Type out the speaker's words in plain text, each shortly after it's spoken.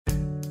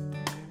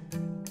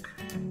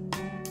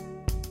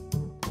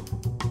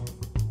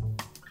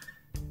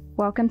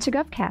Welcome to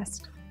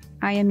GovCast.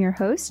 I am your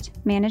host,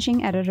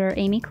 Managing Editor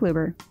Amy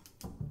Kluber.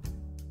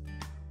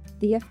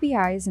 The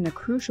FBI is in a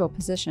crucial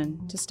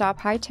position to stop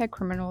high-tech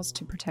criminals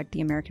to protect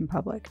the American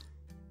public.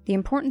 The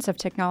importance of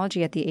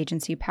technology at the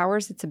agency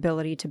powers its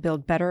ability to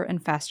build better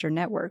and faster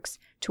networks,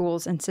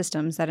 tools, and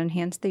systems that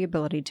enhance the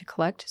ability to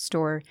collect,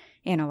 store,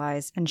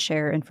 analyze, and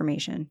share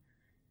information.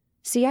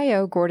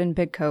 CIO Gordon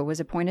Bitko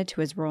was appointed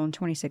to his role in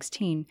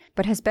 2016,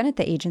 but has been at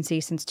the agency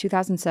since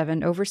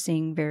 2007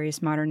 overseeing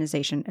various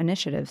modernization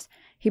initiatives.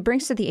 He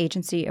brings to the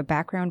agency a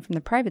background from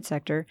the private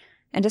sector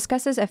and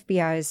discusses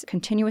FBI's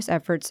continuous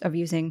efforts of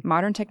using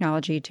modern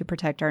technology to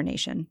protect our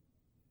nation.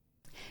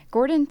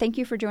 Gordon, thank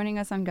you for joining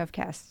us on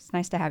GovCast. It's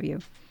nice to have you.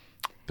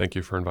 Thank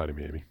you for inviting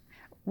me, Amy.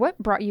 What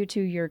brought you to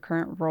your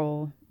current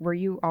role? Were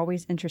you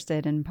always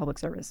interested in public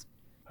service?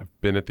 I've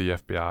been at the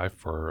FBI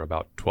for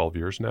about 12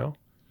 years now.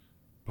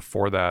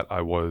 Before that,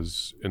 I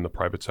was in the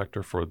private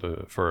sector for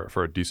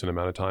a decent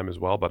amount of time as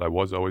well, but I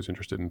was always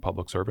interested in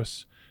public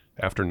service.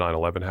 After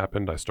 9/11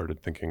 happened, I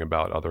started thinking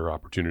about other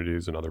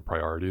opportunities and other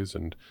priorities,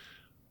 and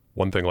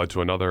one thing led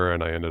to another,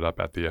 and I ended up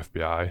at the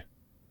FBI,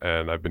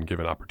 and I've been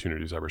given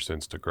opportunities ever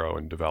since to grow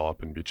and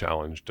develop and be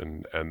challenged,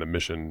 and the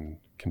mission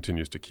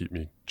continues to keep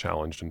me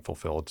challenged and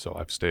fulfilled. So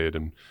I've stayed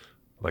and,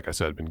 like I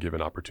said, been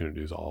given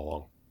opportunities all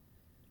along.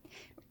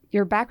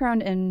 Your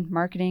background in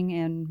marketing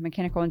and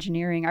mechanical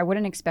engineering, I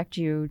wouldn't expect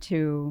you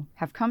to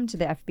have come to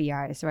the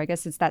FBI. So I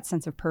guess it's that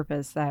sense of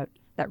purpose that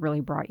really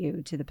brought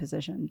you to the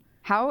position.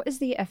 How is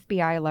the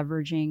FBI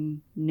leveraging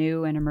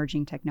new and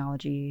emerging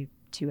technology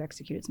to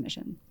execute its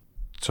mission?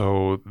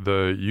 So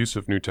the use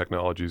of new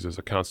technologies is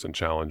a constant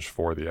challenge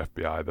for the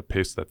FBI. The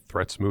pace that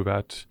threats move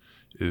at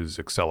is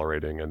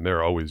accelerating, and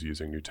they're always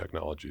using new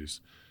technologies.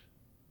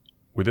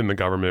 Within the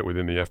government,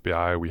 within the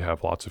FBI, we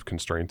have lots of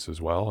constraints as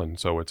well. And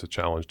so it's a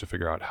challenge to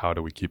figure out how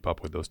do we keep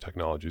up with those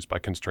technologies. By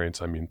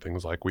constraints, I mean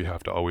things like we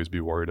have to always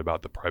be worried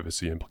about the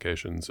privacy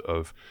implications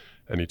of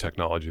any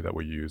technology that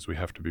we use. We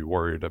have to be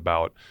worried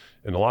about,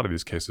 in a lot of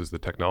these cases, the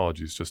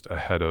technology is just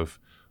ahead of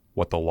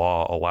what the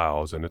law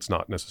allows. And it's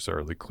not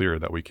necessarily clear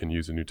that we can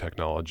use a new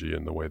technology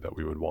in the way that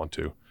we would want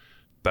to.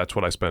 That's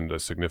what I spend a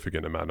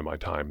significant amount of my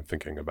time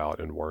thinking about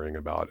and worrying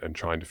about and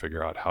trying to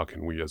figure out how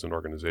can we as an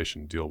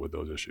organization deal with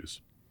those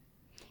issues.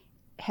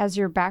 Has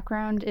your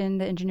background in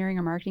the engineering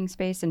or marketing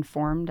space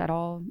informed at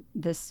all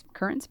this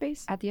current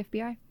space at the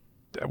FBI?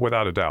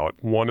 Without a doubt.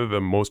 One of the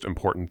most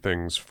important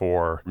things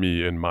for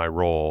me in my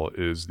role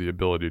is the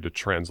ability to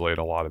translate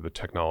a lot of the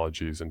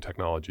technologies and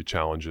technology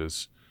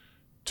challenges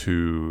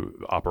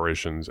to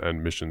operations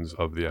and missions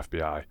of the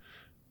FBI.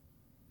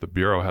 The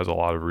Bureau has a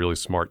lot of really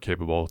smart,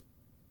 capable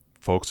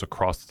folks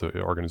across the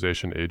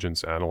organization,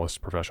 agents, analysts,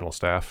 professional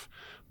staff,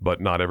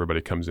 but not everybody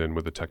comes in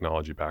with a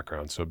technology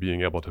background. So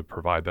being able to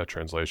provide that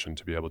translation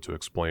to be able to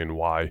explain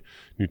why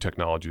new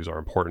technologies are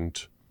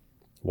important,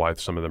 why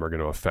some of them are going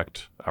to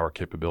affect our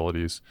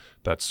capabilities,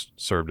 that's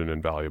served an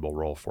invaluable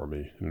role for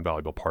me, an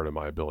invaluable part of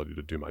my ability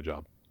to do my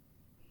job.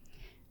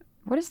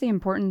 What is the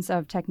importance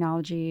of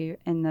technology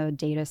in the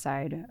data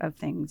side of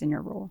things in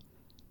your role?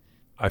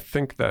 I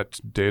think that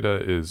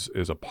data is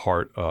a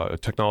part,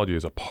 technology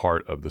is a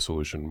part of the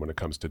solution when it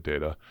comes to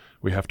data.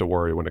 We have to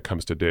worry when it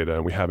comes to data,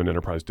 and we have an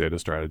enterprise data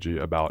strategy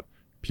about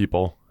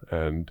people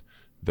and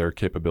their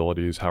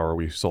capabilities. How are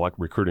we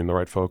recruiting the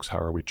right folks? How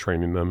are we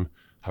training them?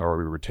 How are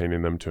we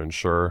retaining them to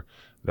ensure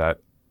that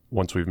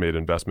once we've made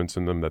investments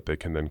in them that they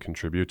can then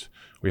contribute?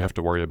 We have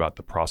to worry about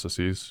the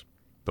processes.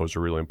 Those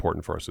are really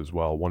important for us as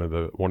well. One of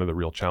the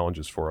real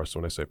challenges for us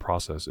when I say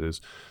process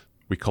is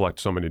we collect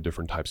so many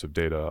different types of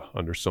data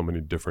under so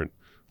many different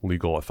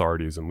legal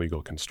authorities and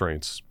legal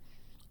constraints.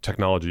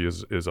 Technology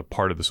is a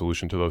part of the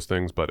solution to those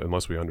things, but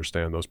unless we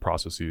understand those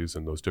processes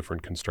and those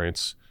different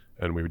constraints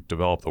and we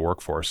develop the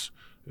workforce,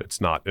 it's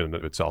not in and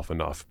of itself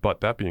enough. But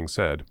that being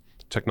said,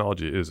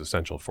 technology is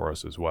essential for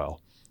us as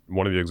well.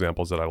 One of the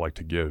examples that I like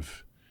to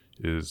give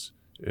is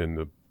in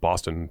the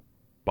Boston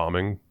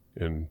bombing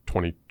in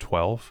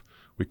 2012,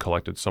 we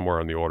collected somewhere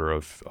on the order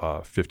of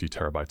 50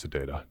 terabytes of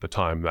data. At the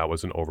time, that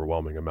was an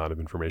overwhelming amount of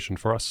information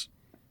for us.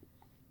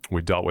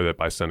 We dealt with it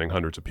by sending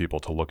hundreds of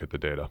people to look at the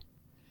data.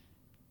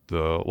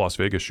 The Las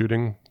Vegas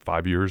shooting,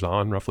 5 years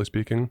on, roughly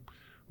speaking,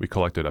 we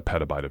collected a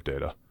petabyte of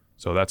data.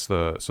 So that's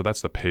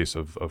the pace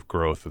of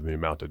growth of the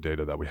amount of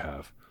data that we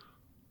have.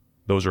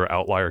 Those are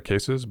outlier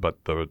cases,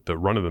 but the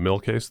run-of-the-mill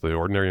case, the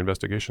ordinary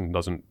investigation,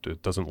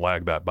 doesn't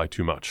lag that by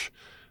too much.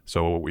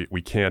 So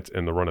we can't,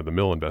 in the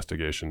run-of-the-mill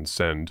investigation,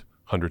 send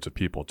hundreds of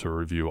people to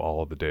review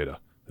all of the data.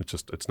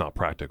 It's not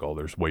practical.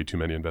 There's way too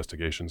many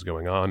investigations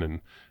going on,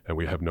 and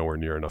we have nowhere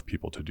near enough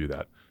people to do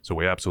that. So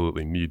we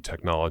absolutely need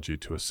technology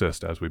to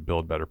assist as we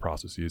build better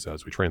processes,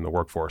 as we train the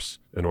workforce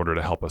in order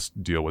to help us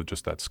deal with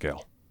just that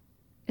scale.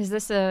 Is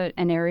this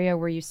an area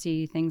where you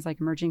see things like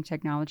emerging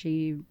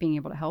technology being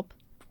able to help?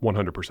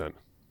 100%.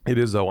 It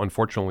is, though,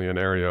 unfortunately, an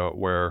area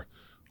where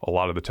a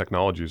lot of the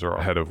technologies are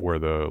ahead of where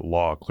the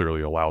law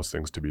clearly allows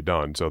things to be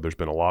done. So there's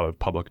been a lot of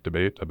public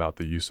debate about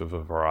the use of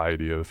a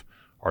variety of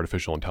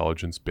artificial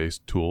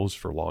intelligence-based tools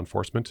for law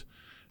enforcement.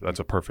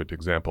 That's a perfect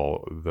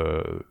example.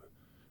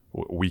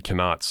 We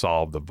cannot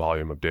solve the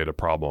volume of data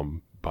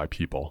problem by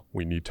people.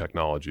 We need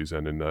technologies.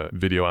 And in the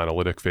video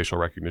analytic facial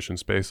recognition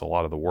space, a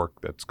lot of the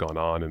work that's gone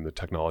on in the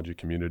technology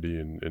community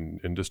and in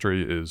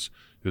industry is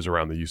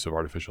around the use of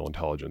artificial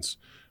intelligence.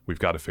 We've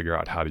got to figure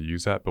out how to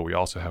use that, but we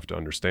also have to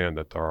understand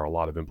that there are a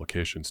lot of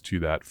implications to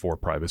that for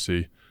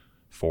privacy,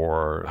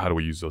 for how do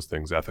we use those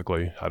things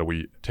ethically, how do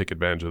we take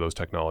advantage of those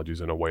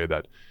technologies in a way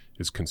that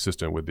is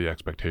consistent with the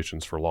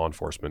expectations for law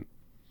enforcement.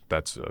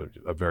 That's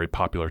a very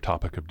popular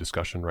topic of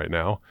discussion right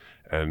now,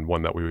 and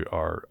one that we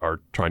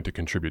are trying to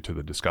contribute to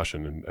the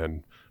discussion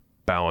and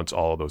balance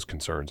all of those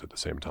concerns at the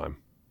same time.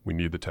 We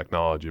need the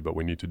technology, but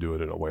we need to do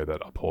it in a way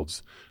that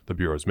upholds the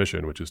Bureau's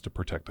mission, which is to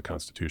protect the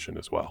Constitution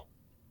as well.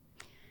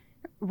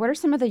 What are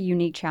some of the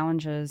unique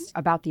challenges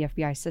about the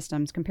FBI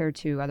systems compared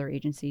to other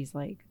agencies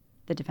like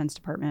the Defense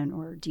Department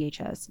or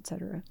DHS, et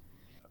cetera?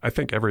 I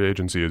think every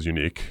agency is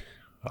unique.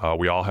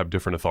 We all have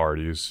different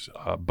authorities,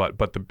 but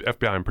the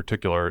FBI in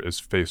particular is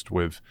faced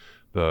with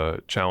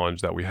the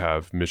challenge that we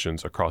have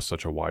missions across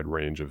such a wide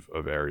range of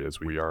areas.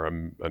 We are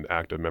an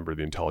active member of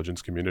the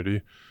intelligence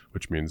community,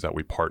 which means that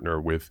we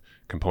partner with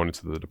components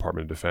of the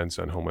Department of Defense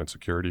and Homeland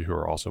Security who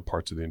are also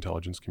parts of the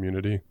intelligence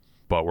community.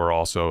 But we're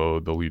also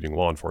the leading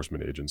law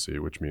enforcement agency,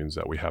 which means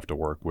that we have to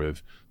work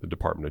with the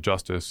Department of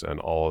Justice and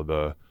all of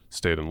the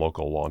state and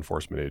local law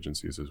enforcement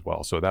agencies as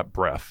well. So that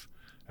breadth,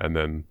 and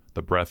then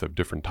the breadth of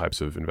different types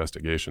of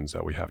investigations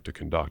that we have to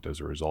conduct as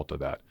a result of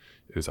that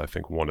is, I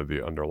think, one of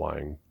the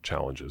underlying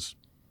challenges.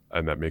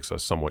 And that makes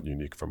us somewhat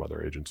unique from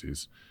other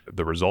agencies.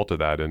 The result of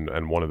that,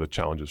 and one of the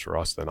challenges for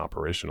us then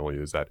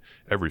operationally, is that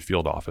every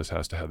field office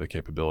has to have the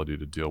capability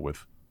to deal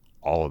with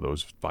all of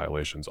those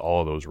violations,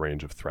 all of those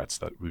range of threats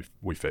that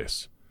we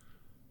face.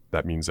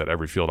 That means that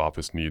every field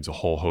office needs a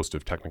whole host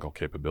of technical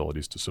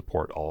capabilities to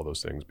support all of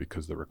those things,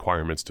 because the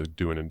requirements to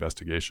do an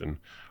investigation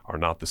are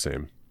not the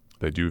same.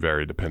 They do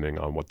vary depending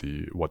on what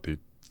the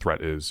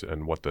threat is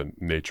and what the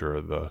nature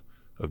of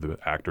the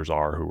actors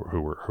are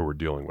who we're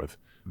dealing with.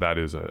 That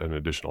is an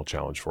additional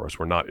challenge for us.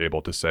 We're not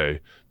able to say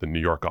the New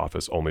York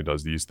office only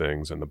does these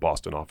things and the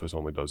Boston office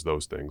only does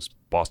those things.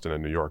 Boston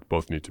and New York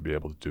both need to be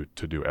able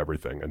to do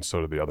everything, and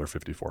so do the other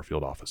 54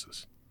 field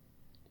offices.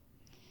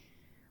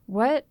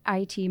 What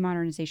IT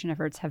modernization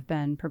efforts have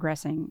been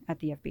progressing at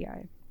the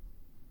FBI?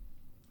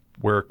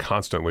 We're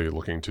constantly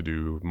looking to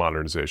do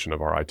modernization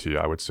of our IT.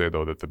 I would say,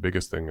 though, that the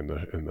biggest thing in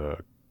the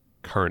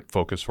current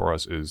focus for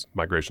us is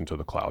migration to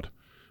the cloud.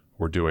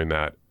 We're doing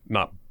that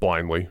not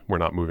blindly. We're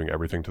not moving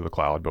everything to the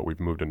cloud, but we've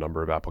moved a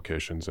number of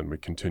applications and we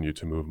continue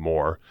to move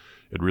more.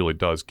 It really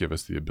does give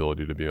us the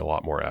ability to be a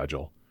lot more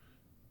agile.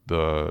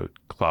 The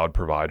cloud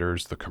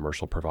providers, the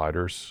commercial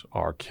providers,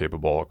 are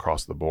capable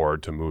across the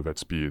board to move at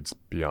speeds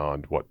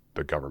beyond what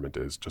the government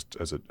is, just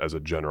as a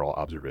general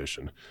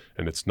observation.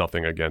 And it's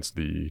nothing against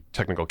the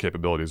technical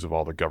capabilities of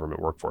all the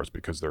government workforce,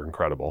 because they're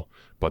incredible.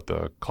 But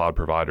the cloud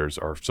providers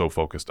are so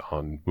focused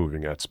on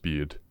moving at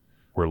speed.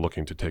 We're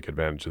looking to take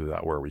advantage of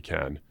that where we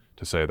can,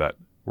 to say that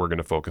we're going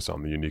to focus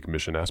on the unique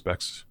mission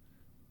aspects,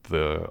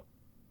 the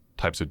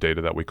types of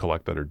data that we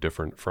collect that are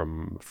different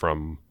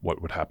from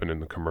what would happen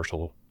in the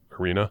commercial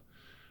arena,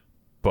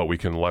 but we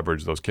can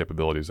leverage those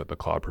capabilities that the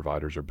cloud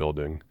providers are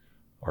building,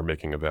 are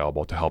making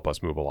available, to help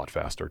us move a lot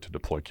faster, to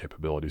deploy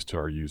capabilities to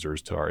our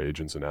users, to our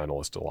agents and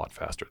analysts a lot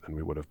faster than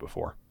we would have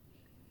before.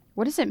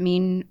 What does it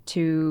mean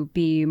to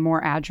be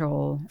more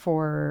agile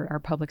for our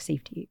public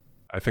safety?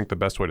 I think the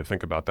best way to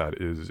think about that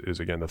is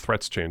again, the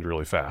threats change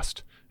really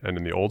fast. And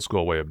in the old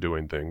school way of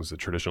doing things, the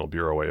traditional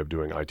bureau way of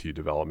doing IT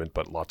development,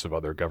 but lots of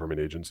other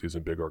government agencies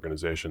and big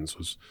organizations,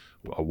 was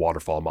a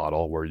waterfall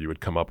model where you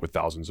would come up with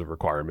thousands of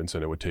requirements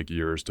and it would take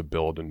years to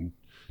build and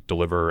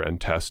deliver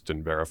and test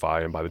and verify.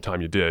 And by the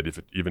time you did, if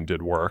it even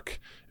did work,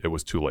 it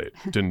was too late.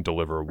 It didn't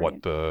deliver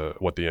Right.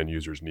 what the end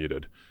users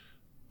needed.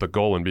 The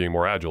goal in being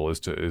more agile is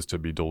to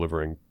be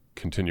delivering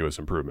continuous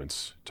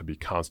improvements, to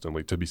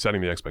be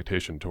setting the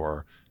expectation to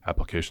our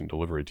application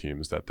delivery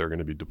teams that they're going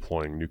to be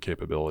deploying new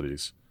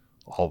capabilities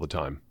all the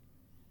time.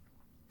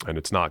 And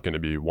it's not going to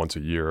be once a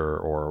year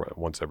or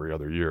once every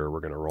other year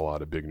we're going to roll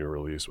out a big new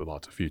release with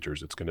lots of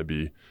features. It's going to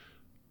be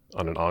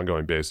on an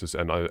ongoing basis,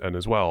 and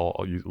as well,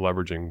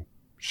 leveraging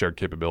shared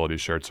capabilities,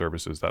 shared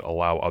services that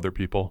allow other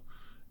people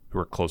who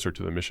are closer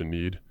to the mission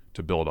need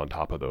to build on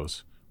top of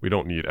those. We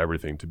don't need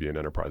everything to be an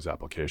enterprise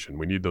application.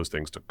 We need those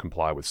things to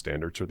comply with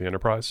standards for the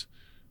enterprise,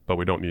 but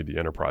we don't need the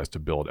enterprise to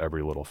build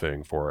every little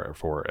thing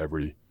for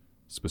every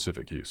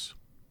specific use.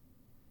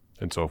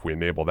 And so if we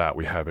enable that,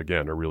 we have,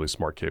 again, a really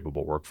smart,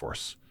 capable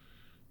workforce.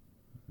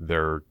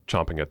 They're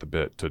chomping at the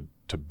bit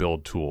to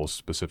build tools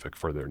specific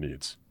for their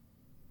needs.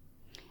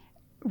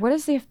 What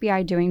is the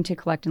FBI doing to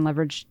collect and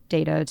leverage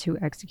data to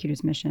execute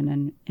its mission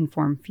and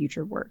inform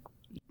future work?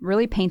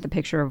 Really paint the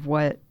picture of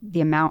what the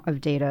amount of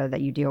data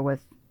that you deal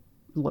with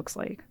looks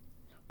like.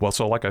 Well,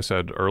 so like I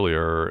said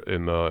earlier,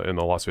 in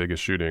the Las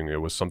Vegas shooting,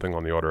 it was something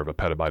on the order of a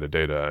petabyte of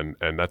data,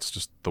 and that's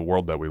just the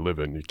world that we live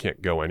in. You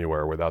can't go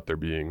anywhere without there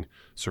being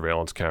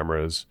surveillance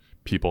cameras,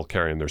 people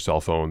carrying their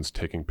cell phones,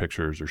 taking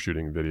pictures or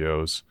shooting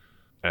videos.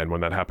 And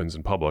when that happens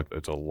in public,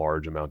 it's a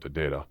large amount of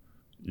data.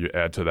 You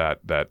add to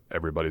that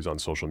everybody's on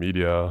social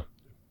media,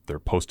 they're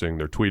posting,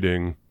 they're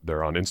tweeting,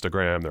 they're on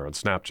Instagram, they're on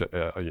Snapchat,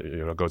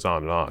 it goes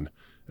on and on.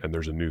 And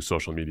there's a new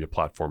social media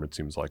platform, it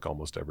seems like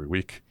almost every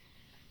week.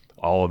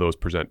 All of those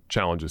present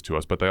challenges to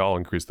us, but they all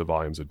increase the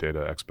volumes of data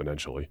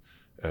exponentially.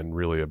 And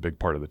really a big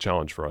part of the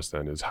challenge for us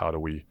then is how do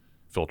we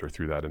filter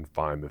through that and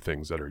find the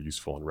things that are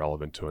useful and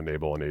relevant to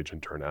enable an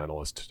agent or an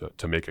analyst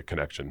to make a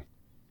connection.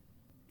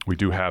 We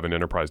do have an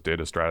enterprise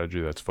data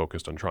strategy that's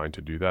focused on trying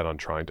to do that, on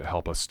trying to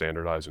help us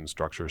standardize and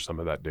structure some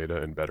of that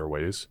data in better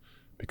ways,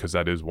 because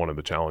that is one of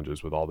the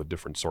challenges with all the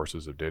different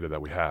sources of data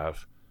that we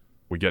have.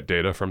 We get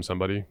data from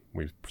somebody,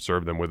 we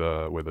serve them with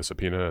a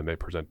subpoena, and they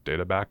present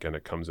data back, and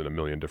it comes in a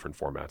million different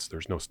formats.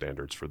 There's no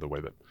standards for the way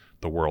that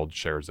the world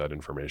shares that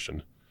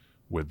information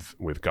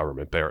with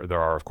government. There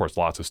are, of course,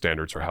 lots of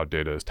standards for how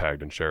data is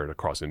tagged and shared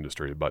across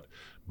industry, but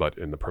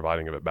in the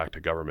providing of it back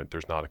to government,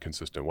 there's not a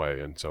consistent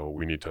way. And so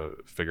we need to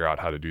figure out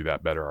how to do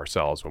that better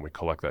ourselves when we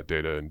collect that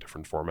data in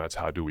different formats.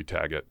 How do we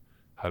tag it?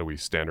 How do we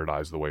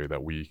standardize the way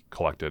that we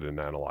collect it and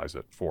analyze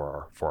it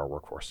for our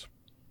workforce?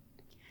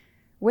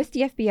 With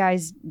the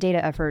FBI's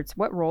data efforts,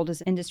 what role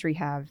does industry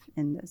have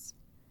in this?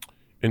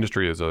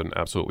 Industry is an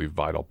absolutely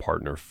vital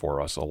partner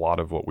for us. A lot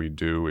of what we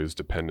do is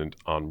dependent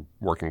on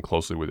working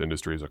closely with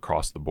industries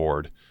across the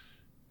board.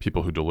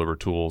 People who deliver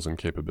tools and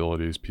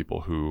capabilities,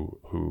 people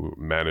who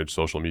manage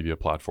social media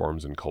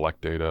platforms and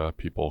collect data,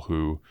 people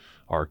who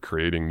are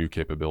creating new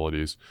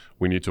capabilities.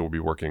 We need to be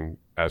working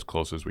as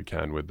close as we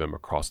can with them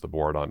across the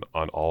board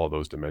on all of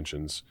those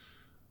dimensions.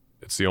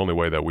 It's the only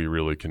way that we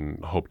really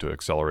can hope to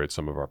accelerate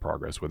some of our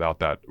progress. Without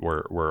that,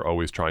 we're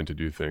always trying to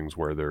do things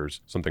where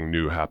there's something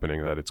new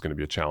happening that it's going to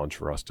be a challenge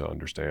for us to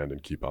understand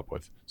and keep up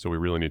with. So we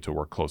really need to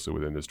work closely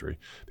with industry.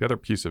 The other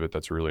piece of it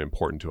that's really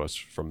important to us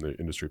from the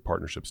industry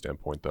partnership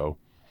standpoint, though,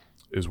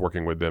 is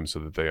working with them so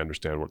that they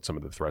understand what some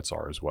of the threats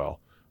are as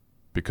well.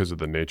 Because of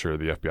the nature of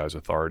the FBI's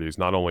authorities,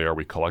 not only are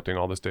we collecting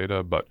all this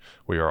data, but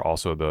we are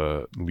also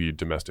the lead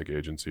domestic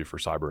agency for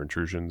cyber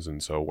intrusions.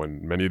 And so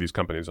when many of these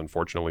companies,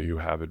 unfortunately, who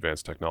have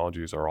advanced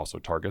technologies are also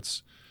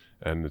targets,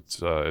 and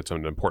it's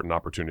an important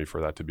opportunity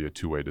for that to be a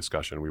two-way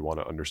discussion. We want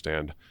to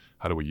understand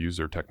how do we use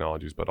their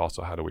technologies, but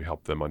also how do we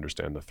help them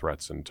understand the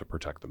threats and to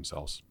protect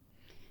themselves.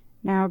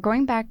 Now,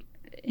 going back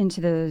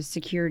into the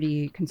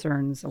security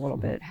concerns a little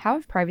bit, how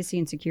have privacy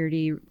and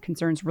security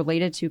concerns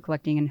related to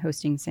collecting and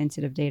hosting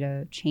sensitive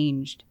data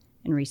changed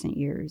in recent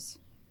years?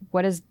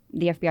 What is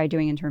the FBI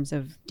doing in terms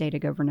of data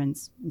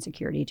governance and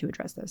security to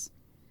address this?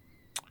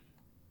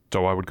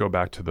 So I would go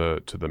back to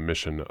the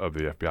mission of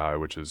the FBI,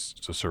 which is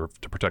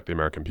to protect the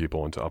American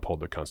people and to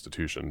uphold the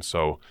Constitution.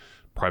 So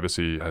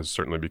privacy has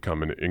certainly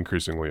become an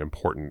increasingly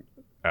important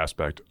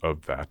aspect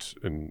of that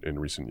in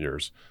recent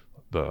years.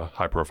 The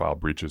high-profile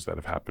breaches that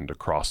have happened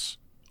across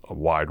a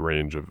wide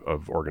range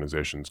of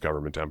organizations,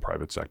 government and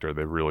private sector,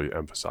 they've really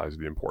emphasized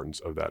the importance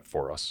of that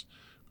for us.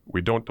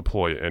 We don't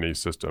deploy any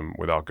system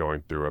without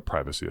going through a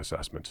privacy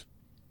assessment.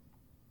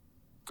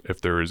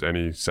 If there is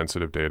any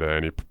sensitive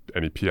data,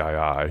 any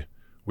PII,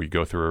 we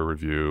go through a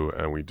review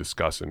and we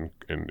discuss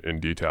in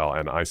detail,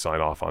 and I sign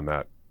off on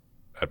that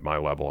at my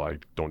level. I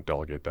don't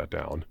delegate that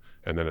down.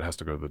 And then it has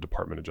to go to the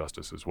Department of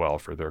Justice as well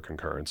for their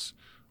concurrence.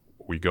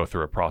 We go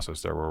through a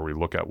process there where we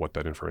look at what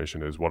that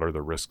information is, what are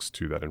the risks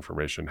to that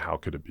information, how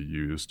could it be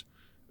used,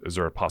 is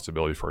there a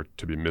possibility for it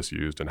to be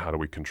misused, and how do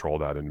we control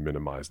that and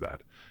minimize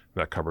that?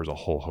 And that covers a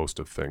whole host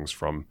of things,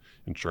 from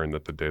ensuring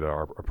that the data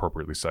are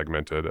appropriately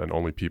segmented and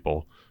only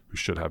people who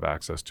should have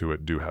access to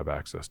it do have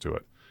access to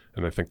it.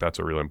 And I think that's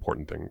a really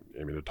important thing,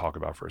 Amy, to talk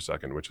about for a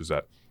second, which is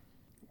that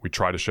we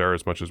try to share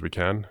as much as we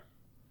can,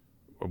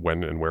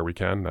 when and where we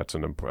can. That's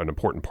an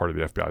important part of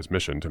the FBI's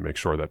mission, to make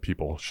sure that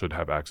people should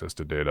have access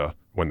to data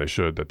when they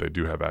should, that they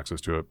do have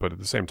access to it. But at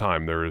the same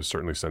time, there is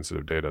certainly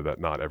sensitive data that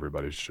not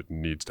everybody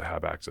needs to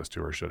have access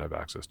to or should have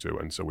access to.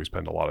 And so we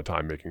spend a lot of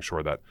time making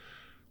sure that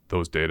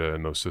those data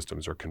and those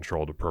systems are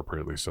controlled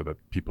appropriately so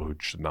that people who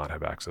should not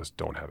have access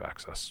don't have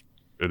access.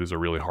 It is a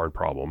really hard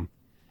problem.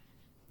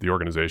 The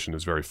organization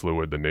is very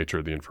fluid. The nature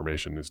of the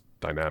information is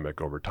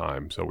dynamic over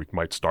time. So we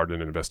might start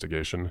an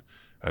investigation,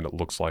 and it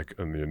looks like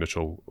in the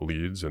initial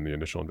leads and the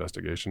initial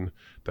investigation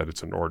that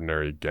it's an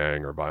ordinary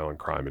gang or violent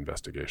crime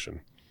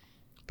investigation.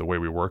 The way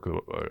we work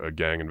a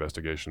gang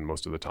investigation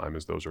most of the time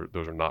is those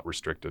are not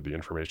restricted. The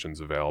information is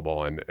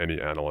available, and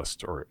any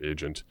analyst or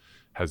agent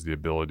has the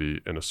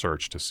ability in a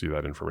search to see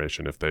that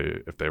information. If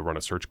they run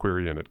a search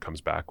query and it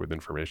comes back with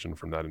information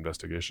from that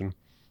investigation,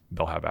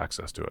 they'll have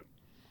access to it.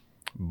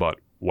 But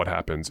what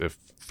happens if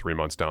 3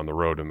 months down the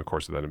road in the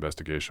course of that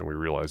investigation, we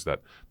realize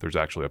that there's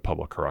actually a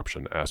public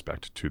corruption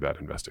aspect to that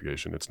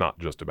investigation? It's not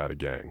just about a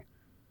gang.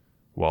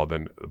 Well,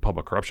 then the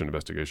public corruption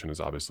investigation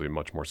is obviously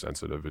much more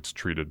sensitive. It's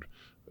treated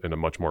in a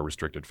much more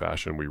restricted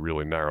fashion. We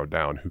really narrow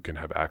down who can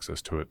have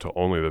access to it to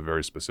only the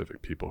very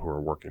specific people who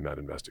are working that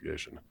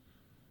investigation.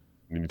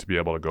 You need to be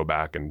able to go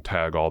back and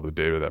tag all the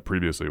data that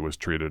previously was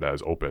treated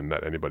as open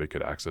that anybody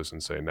could access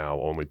and say now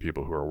only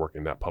people who are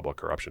working that public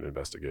corruption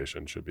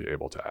investigation should be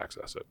able to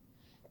access it.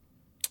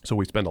 So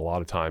we spend a lot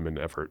of time and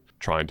effort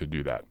trying to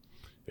do that.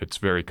 It's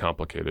very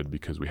complicated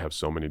because we have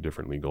so many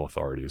different legal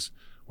authorities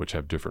which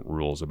have different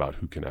rules about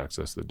who can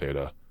access the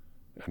data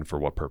and for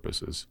what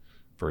purposes.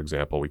 For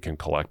example, we can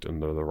collect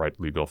under the right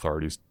legal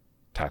authorities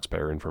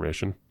taxpayer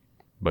information,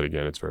 but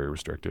again, it's very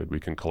restricted. We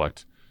can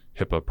collect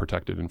HIPAA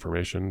protected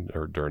information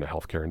or during a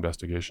healthcare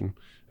investigation.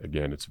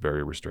 Again, it's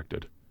very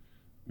restricted.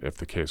 If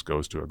the case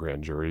goes to a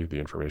grand jury, the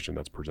information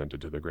that's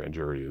presented to the grand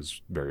jury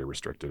is very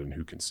restricted in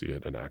who can see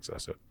it and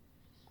access it.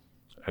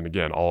 And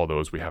again, all of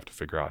those, we have to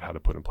figure out how to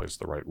put in place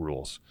the right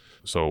rules.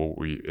 So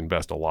we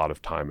invest a lot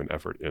of time and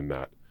effort in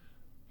that.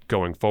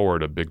 Going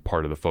forward, a big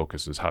part of the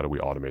focus is how do we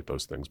automate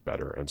those things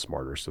better and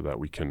smarter so that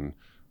we can,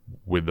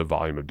 with the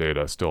volume of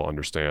data, still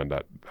understand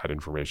that that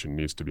information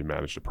needs to be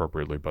managed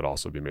appropriately, but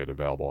also be made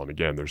available. And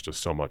again, there's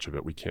just so much of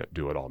it, we can't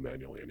do it all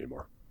manually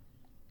anymore.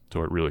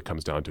 So it really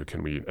comes down to,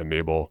 can we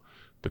enable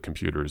the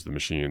computers, the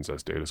machines,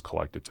 as data is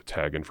collected, to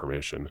tag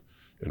information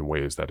in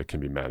ways that it can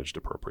be managed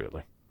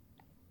appropriately.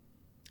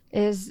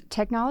 Is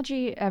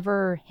technology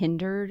ever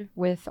hindered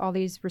with all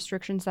these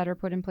restrictions that are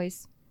put in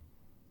place?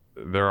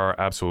 There are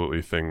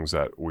absolutely things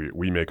that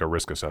we make a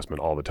risk assessment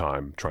all the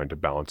time, trying to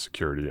balance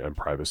security and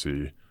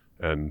privacy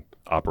and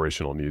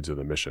operational needs of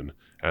the mission.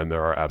 And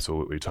there are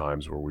absolutely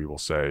times where we will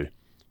say,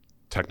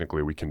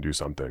 technically we can do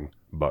something,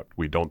 but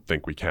we don't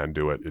think we can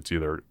do it. It's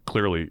either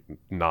clearly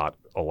not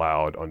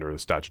allowed under the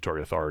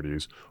statutory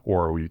authorities,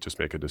 or we just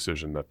make a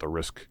decision that the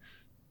risk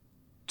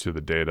to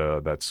the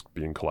data that's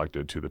being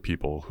collected, to the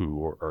people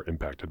who are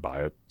impacted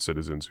by it,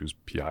 citizens whose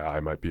PII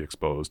might be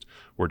exposed,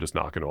 we're just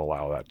not going to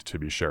allow that to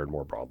be shared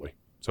more broadly.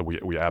 So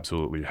we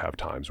absolutely have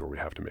times where we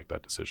have to make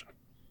that decision.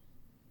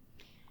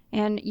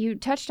 And you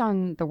touched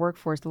on the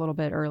workforce a little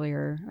bit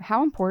earlier.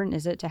 How important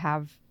is it to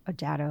have a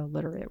data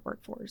literate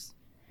workforce?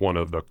 One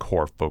of the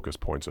core focus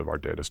points of our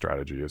data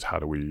strategy is how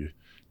do we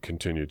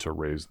continue to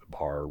raise the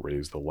bar,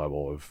 raise the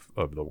level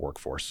of the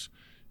workforce.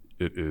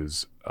 It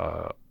is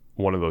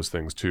one of those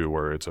things, too,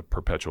 where it's a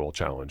perpetual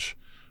challenge.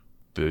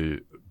 The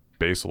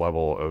base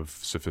level of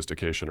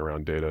sophistication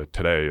around data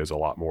today is a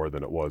lot more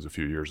than it was a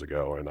few years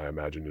ago, and I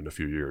imagine in a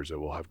few years it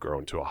will have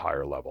grown to a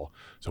higher level.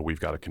 So we've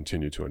got to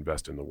continue to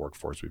invest in the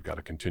workforce. We've got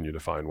to continue to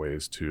find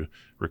ways to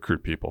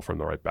recruit people from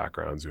the right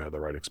backgrounds who have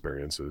the right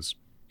experiences,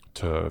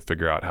 to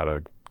figure out how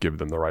to give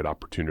them the right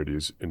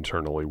opportunities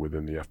internally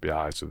within the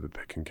FBI so that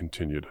they can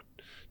continue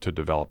to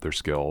develop their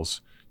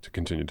skills, to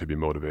continue to be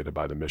motivated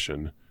by the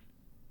mission,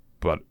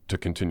 but to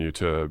continue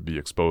to be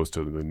exposed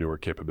to the newer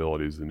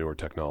capabilities, the newer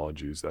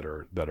technologies that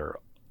are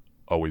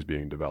always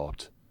being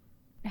developed.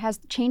 Has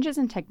changes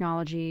in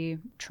technology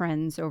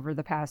trends over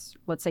the past,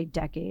 let's say,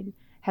 decade,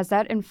 has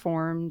that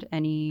informed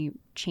any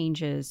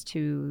changes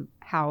to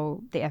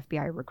how the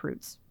FBI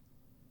recruits,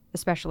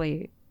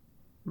 especially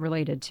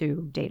related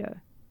to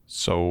data?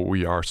 So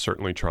we are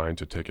certainly trying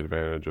to take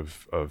advantage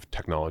of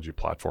technology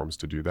platforms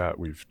to do that.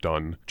 We've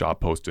done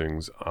job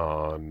postings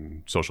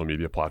on social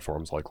media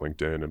platforms like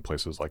LinkedIn and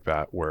places like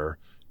that, where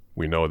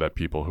we know that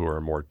people who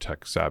are more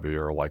tech savvy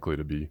are likely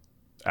to be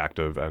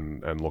active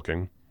and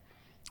looking.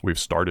 We've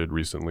started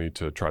recently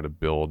to try to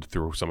build,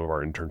 through some of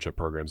our internship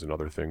programs and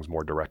other things,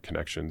 more direct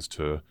connections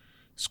to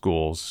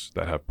schools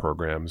that have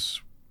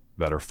programs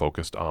that are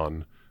focused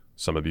on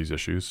some of these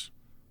issues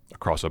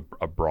across a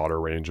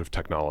broader range of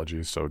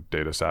technologies, so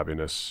data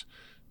savviness,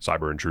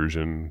 cyber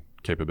intrusion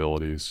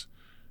capabilities.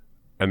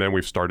 And then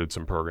we've started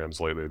some programs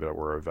lately that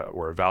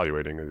we're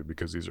evaluating,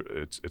 because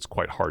it's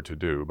quite hard to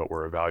do, but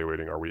we're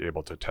evaluating, are we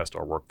able to test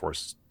our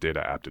workforce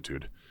data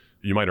aptitude?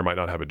 You might or might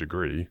not have a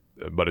degree,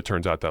 but it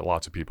turns out that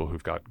lots of people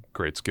who've got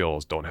great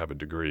skills don't have a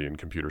degree in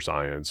computer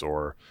science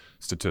or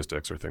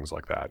statistics or things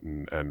like that,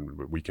 and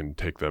we can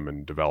take them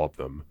and develop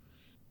them.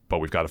 But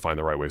we've got to find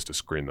the right ways to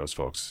screen those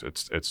folks.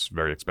 It's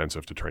very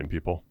expensive to train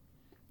people.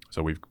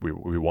 So we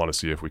want to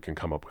see if we can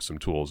come up with some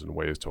tools and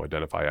ways to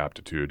identify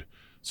aptitude,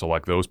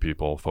 select those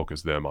people,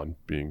 focus them on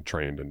being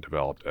trained and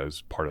developed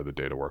as part of the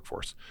data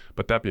workforce.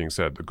 But that being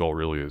said, the goal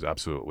really is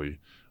absolutely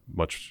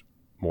much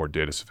more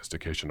data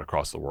sophistication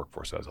across the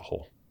workforce as a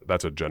whole.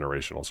 That's a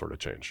generational sort of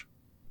change.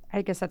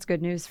 I guess that's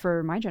good news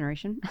for my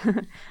generation.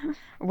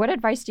 What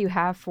advice do you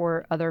have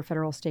for other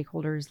federal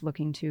stakeholders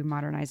looking to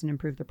modernize and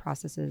improve the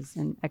processes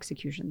and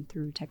execution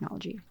through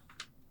technology?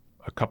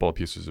 A couple of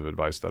pieces of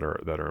advice that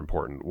are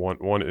important.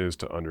 One is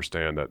to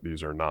understand that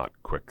these are not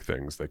quick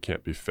things. They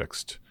can't be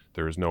fixed.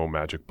 There is no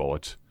magic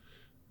bullet.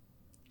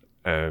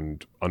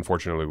 And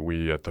unfortunately,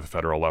 we at the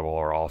federal level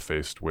are all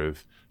faced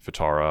with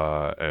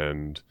FITARA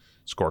and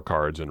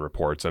scorecards and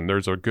reports, and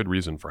there's a good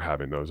reason for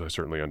having those. I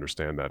certainly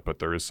understand that, but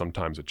there is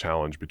sometimes a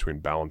challenge between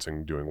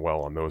balancing doing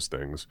well on those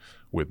things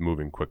with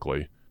moving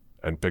quickly,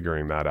 and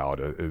figuring that out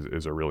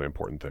is a really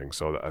important thing.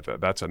 So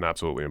that's an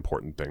absolutely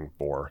important thing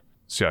for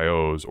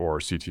CIOs or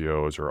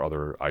CTOs or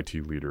other IT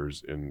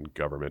leaders in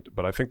government.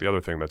 But I think the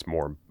other thing that's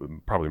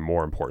probably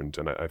more important,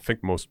 and I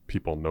think most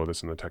people know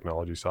this in the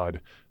technology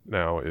side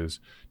now,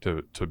 is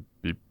to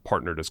be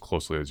partnered as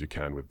closely as you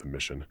can with the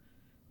mission,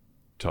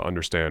 to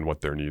understand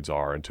what their needs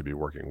are and to be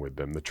working with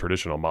them. The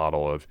traditional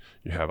model of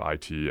you have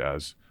IT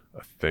as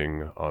a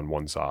thing on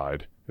one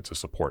side, it's a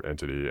support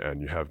entity,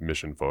 and you have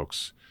mission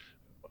folks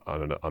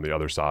on the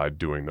other side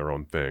doing their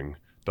own thing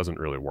doesn't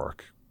really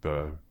work.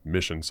 The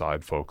mission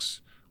side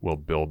folks will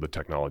build the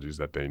technologies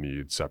that they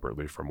need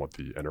separately from what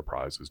the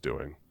enterprise is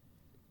doing.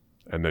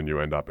 And then you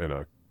end up in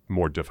a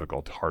more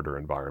difficult, harder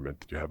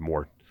environment. You have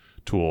more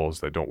tools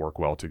that don't work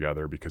well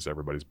together because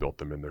everybody's built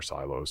them in their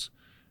silos.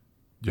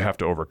 You have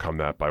to overcome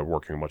that by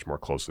working much more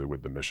closely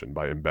with the mission,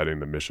 by embedding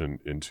the mission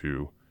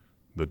into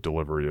the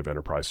delivery of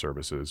enterprise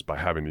services, by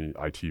having the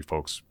IT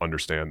folks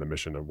understand the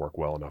mission and work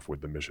well enough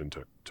with the mission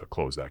to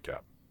close that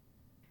gap.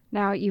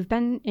 Now, you've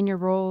been in your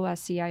role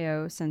as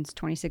CIO since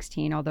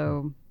 2016,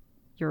 although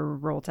your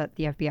roles at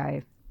the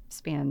FBI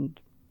spanned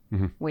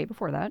way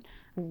before that.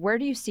 Where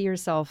do you see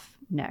yourself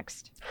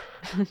next?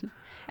 And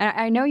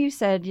I know you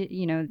said,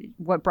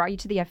 what brought you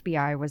to the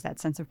FBI was that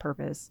sense of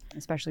purpose,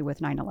 especially with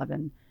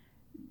 9/11.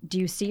 Do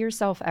you see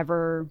yourself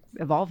ever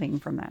evolving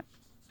from that?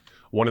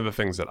 One of the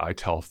things that I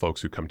tell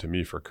folks who come to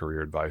me for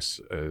career advice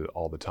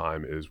all the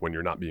time is when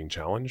you're not being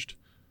challenged,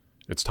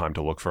 it's time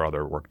to look for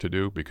other work to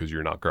do because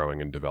you're not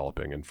growing and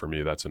developing. And for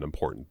me, that's an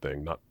important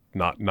thing,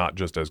 not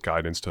just as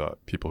guidance to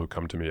people who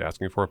come to me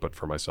asking for it, but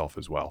for myself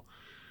as well.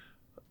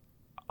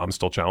 I'm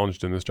still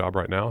challenged in this job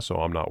right now, so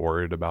I'm not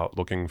worried about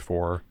looking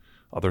for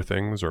other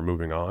things or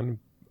moving on.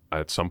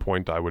 At some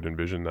point, I would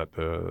envision that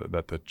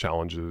the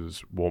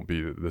challenges won't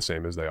be the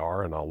same as they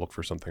are, and I'll look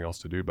for something else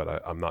to do.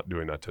 But I'm not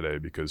doing that today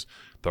because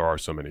there are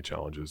so many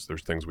challenges.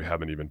 There's things we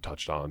haven't even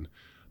touched on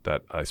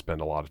that I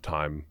spend a lot of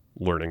time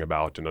learning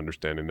about and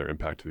understanding their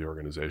impact to the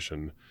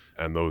organization,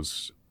 and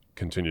those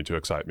continue to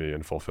excite me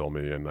and fulfill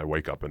me. And I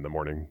wake up in the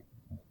morning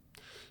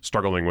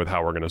struggling with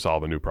how we're going to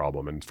solve a new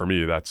problem. And for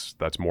me, that's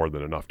more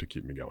than enough to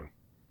keep me going.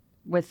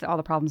 With all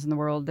the problems in the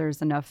world,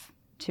 there's enough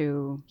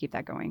to keep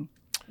that going.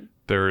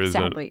 There is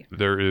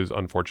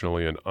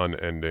unfortunately an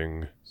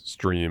unending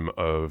stream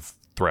of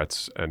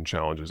threats and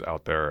challenges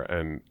out there,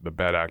 and the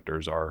bad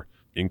actors are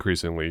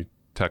increasingly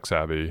tech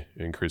savvy,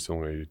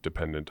 increasingly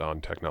dependent on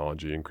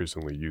technology,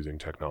 increasingly using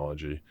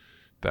technology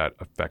that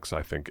affects,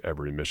 I think,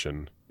 every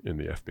mission in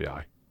the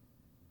FBI.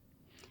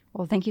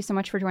 Well, thank you so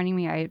much for joining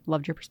me. I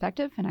loved your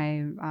perspective, and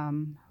I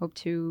hope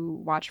to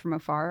watch from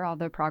afar all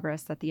the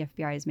progress that the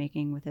FBI is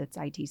making with its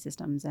IT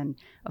systems and,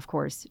 of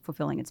course,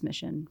 fulfilling its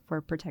mission for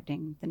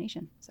protecting the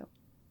nation. So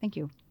thank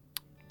you.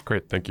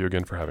 Great. Thank you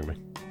again for having me.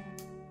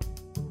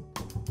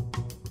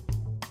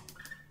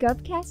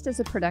 GovCast is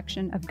a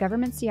production of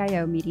Government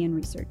CIO Media and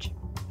Research.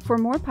 For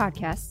more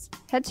podcasts,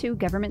 head to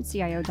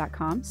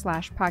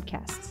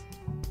governmentcio.com/podcasts.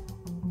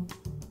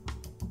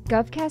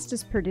 GovCast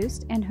is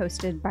produced and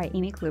hosted by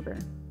Amy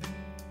Kluber.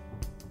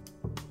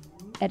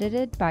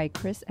 Edited by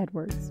Chris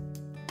Edwards.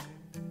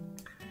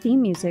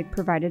 Theme music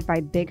provided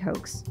by Big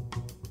Hoax.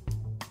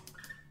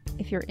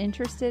 If you're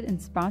interested in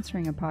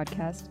sponsoring a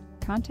podcast,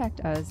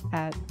 contact us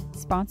at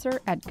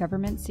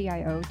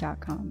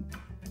sponsor@governmentcio.com.